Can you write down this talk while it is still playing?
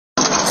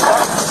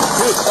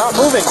Dude, stop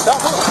moving. Stop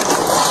moving.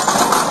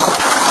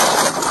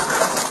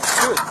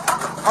 Dude,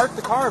 park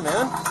the car,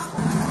 man.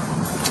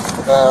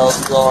 How's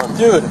it going?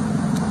 Dude,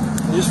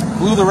 you just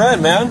blew the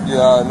red, man.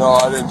 Yeah, no,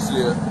 I didn't see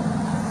it.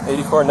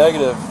 84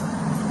 negative.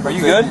 Are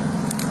you good?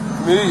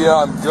 Me?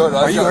 Yeah, I'm good.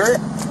 Are you hurt?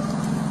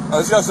 I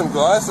just got some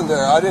glass in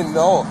there. I didn't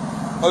know.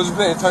 I was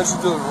paying attention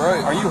to the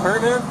right. Are you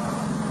hurt, man?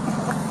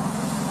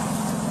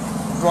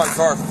 Is my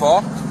car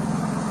fucked?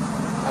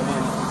 I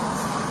mean,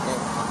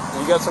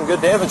 you got some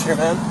good damage here,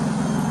 man.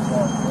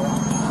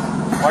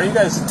 Why don't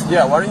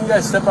you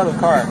guys step out of the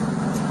car?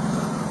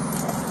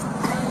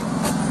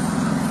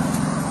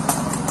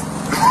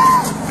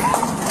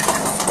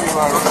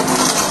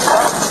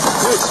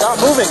 Dude, stop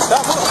moving.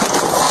 Stop moving.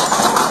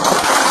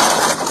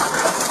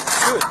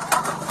 Dude,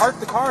 park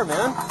the car,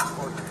 man.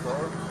 Park the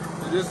car?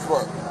 It is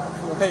parked.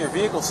 Okay, your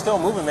vehicle's still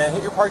moving, man.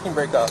 Hit your parking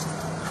brake up.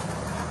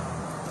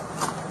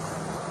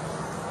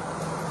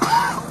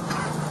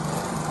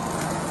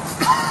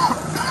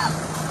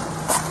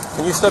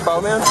 Can you step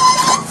out, man?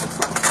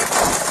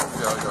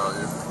 Yeah, I got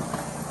you.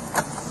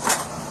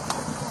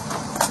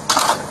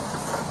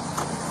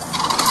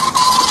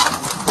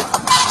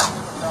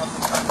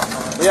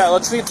 Yeah,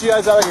 let's get you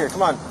guys out of here.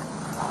 Come on.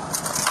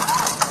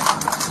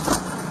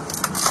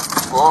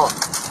 Oh.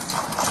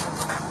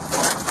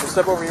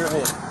 Step over here with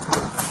me.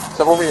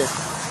 Step over here.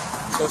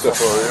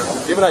 Step over here.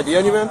 Do you have an ID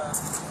on you, man?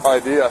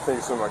 ID? I think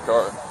it's in my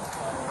car.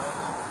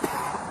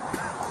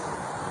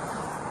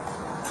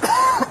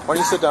 Why don't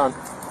you sit down?